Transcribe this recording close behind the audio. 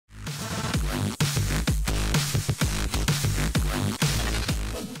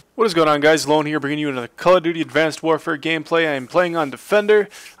What is going on, guys? Lone here, bringing you another Call of Duty Advanced Warfare gameplay. I am playing on Defender.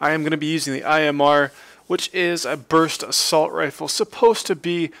 I am going to be using the IMR, which is a burst assault rifle, supposed to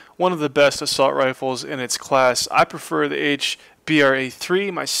be one of the best assault rifles in its class. I prefer the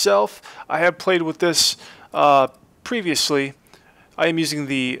HBRA3 myself. I have played with this previously. I am using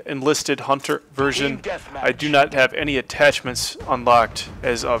the enlisted hunter version. Team Deathmatch. I do not have any attachments unlocked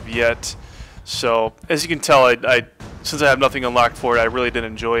as of yet. So, as you can tell, since I have nothing unlocked for it, I really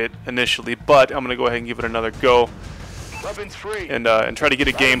didn't enjoy it initially, but I'm going to go ahead and give it another go and try to get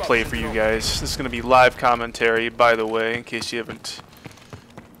a gameplay for you guys. This is going to be live commentary, by the way, in case you haven't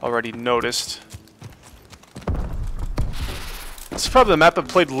already noticed. This is probably the map I've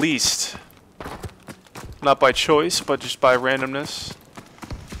played least. Not by choice, but just by randomness.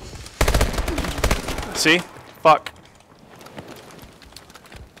 See? Fuck.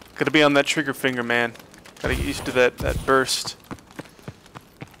 Gotta be on that trigger finger, man. Gotta get used to that burst.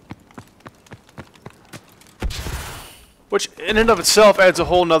 Which, in and of itself, adds a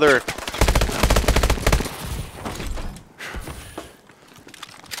whole nother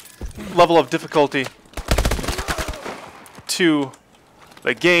level of difficulty to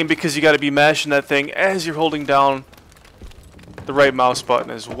the game, because you gotta be mashing that thing as you're holding down the right mouse button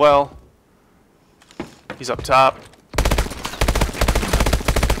as well. He's up top.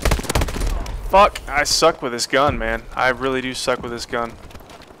 Fuck, I suck with this gun, man. I really do suck with this gun.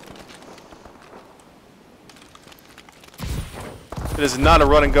 It is not a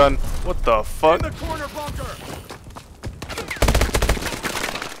running gun. What the fuck? In the corner bunker.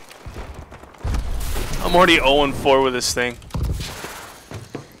 I'm already 0-4 with this thing.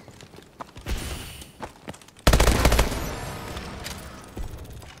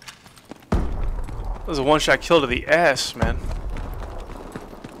 That was a one-shot kill to the ass, man.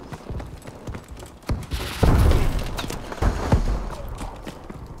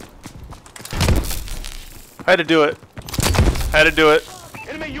 I had to do it. Had to do it.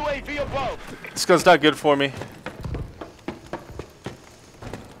 Enemy UAV above. This gun's not good for me.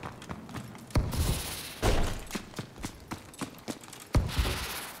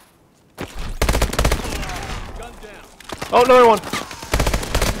 Gun down. Oh, another one.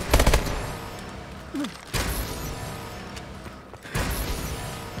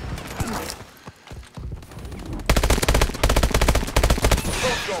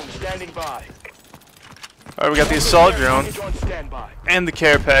 Assault drone standing by. Alright, we got the assault drone Package on standby. and the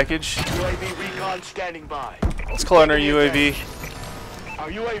care package. UAV recon standing by. Let's call in our UAV.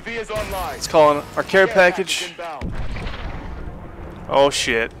 Our UAV is online. Let's call in our care package. Inbound. Oh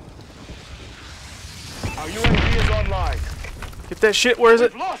shit. Our UAV is online. Get that shit, where is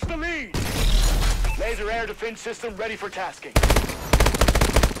it? We've lost the lead. Laser air defense system ready for tasking.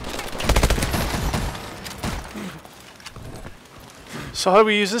 So how do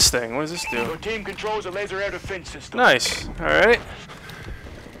we use this thing? What does this do? Your team controls a laser air defense system. Nice. Alright.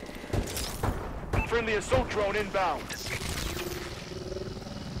 Friendly assault drone inbound.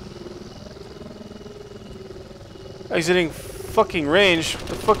 Exiting fucking range. What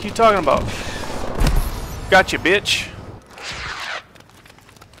the fuck are you talking about? Gotcha, bitch.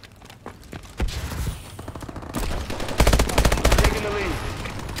 Taking the lead.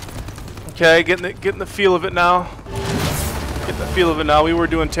 Okay, getting the feel of it now. Getting the feel of it now. We were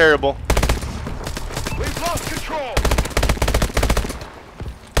doing terrible. We've lost control.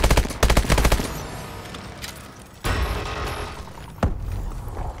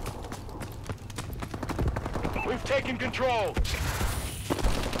 We've taken control.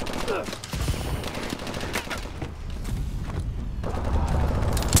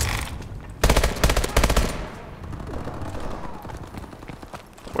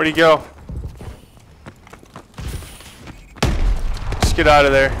 Where'd he go? Just get out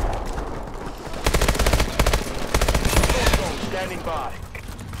of there. Assault drone standing by.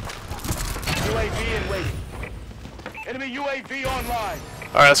 UAV in waiting. Enemy UAV online.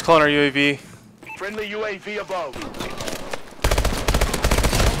 Alright, let's call in our UAV. Friendly UAV above.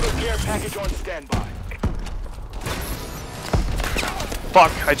 Care package on standby.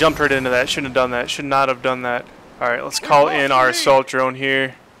 Fuck, I jumped right into that. Shouldn't have done that. Should not have done that. Alright, let's call in our assault drone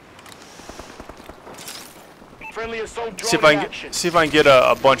here. Friendly assault drone See if I in can action. see if I can get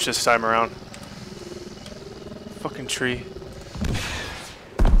a bunch this time around. Fucking tree.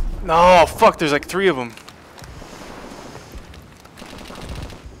 No, fuck, there's like 3 of them.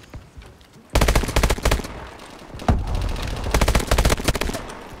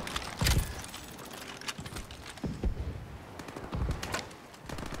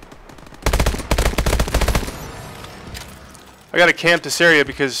 I gotta camp this area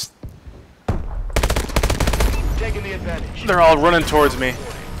because Taking the advantage. they're all running towards me.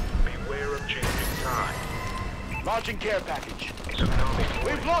 Launching care package. Tsunami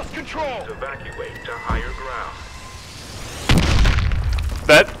We've lost control. evacuate to higher ground.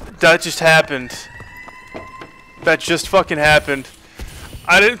 That just happened. That just fucking happened.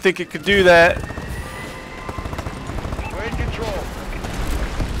 I didn't think it could do that. We're in control.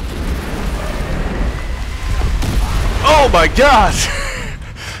 Oh my god!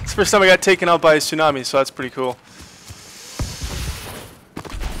 It's the first time I got taken out by a tsunami, so that's pretty cool.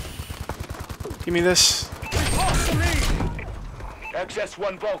 Give me this. We've lost the lead.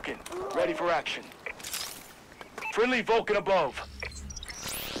 XS-1 Vulcan, ready for action. Friendly Vulcan above.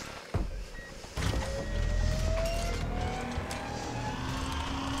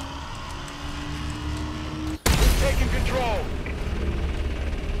 Taking control.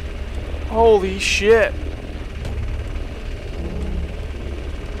 Holy shit.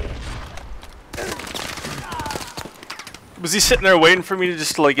 Was he sitting there waiting for me to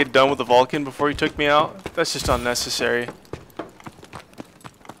just like get done with the Vulcan before he took me out? That's just unnecessary.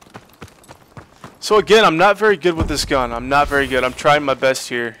 So again, I'm not very good with this gun. I'm not very good. I'm trying my best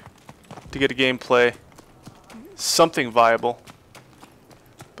here to get a gameplay. Something viable.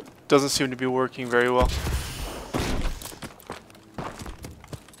 But doesn't seem to be working very well.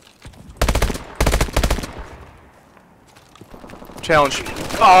 Challenge.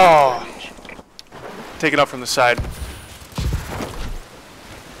 Oh! Taken out from the side.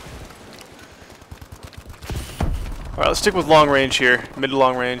 Alright, let's stick with long range here. Mid to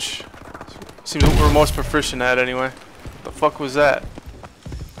long range. Seems what we're most proficient at anyway. What the fuck was that?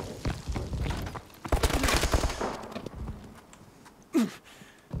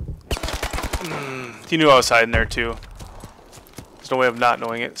 He knew I was hiding there too. There's no way of not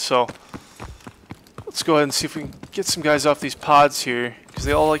knowing it, so let's go ahead and see if we can get some guys off these pods here, because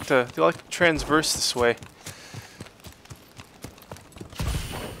they like to transverse this way.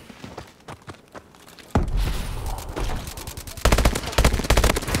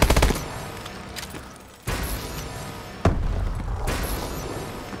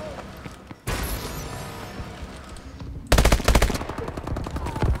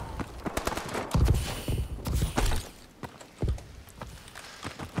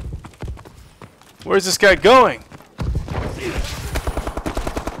 Where's this guy going?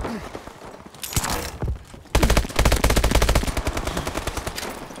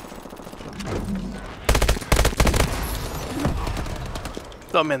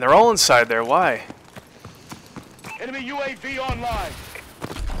 Oh man, they're all inside there. Why? Enemy UAV online.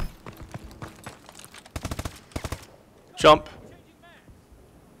 Jump.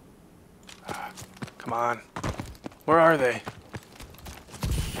 Come on. Where are they?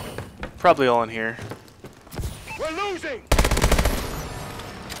 Probably all in here. We're losing.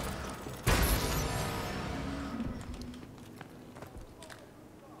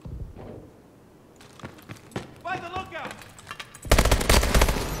 By the lookout.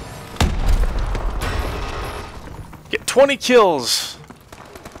 Get 20 kills.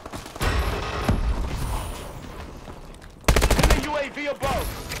 Enemy UAV above.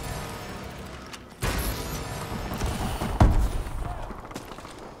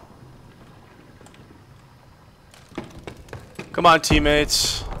 Come on,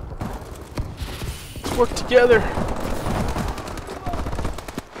 teammates. Let's work together.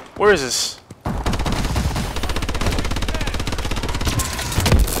 Where is this?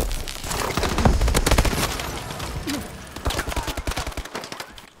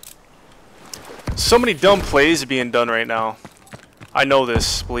 So many dumb plays being done right now. I know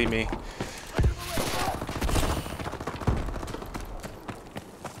this, believe me.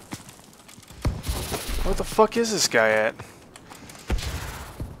 What the fuck is this guy at?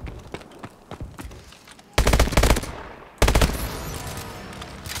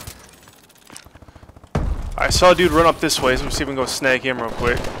 I saw a dude run up this way, so let's see if we can go snag him real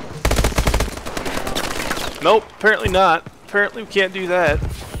quick. Nope, apparently not. Apparently we can't do that.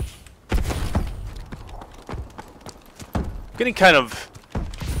 Getting kind of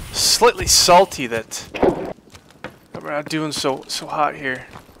slightly salty that we're not doing so hot here.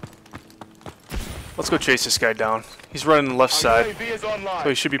 Let's go chase this guy down. He's running the left side, so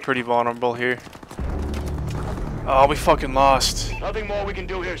he should be pretty vulnerable here. Oh, we fucking lost. Nothing more we can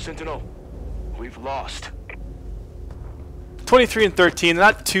do here, Sentinel. We've lost. 23 and 13,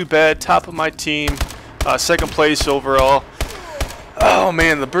 not too bad. Top of my team, second place overall. Oh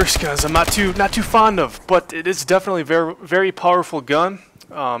man, the burst guns I'm not too fond of, but it is definitely a very powerful gun.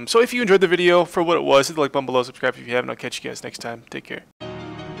 So if you enjoyed the video for what it was, hit the like button below, subscribe if you haven't. I'll catch you guys next time. Take care.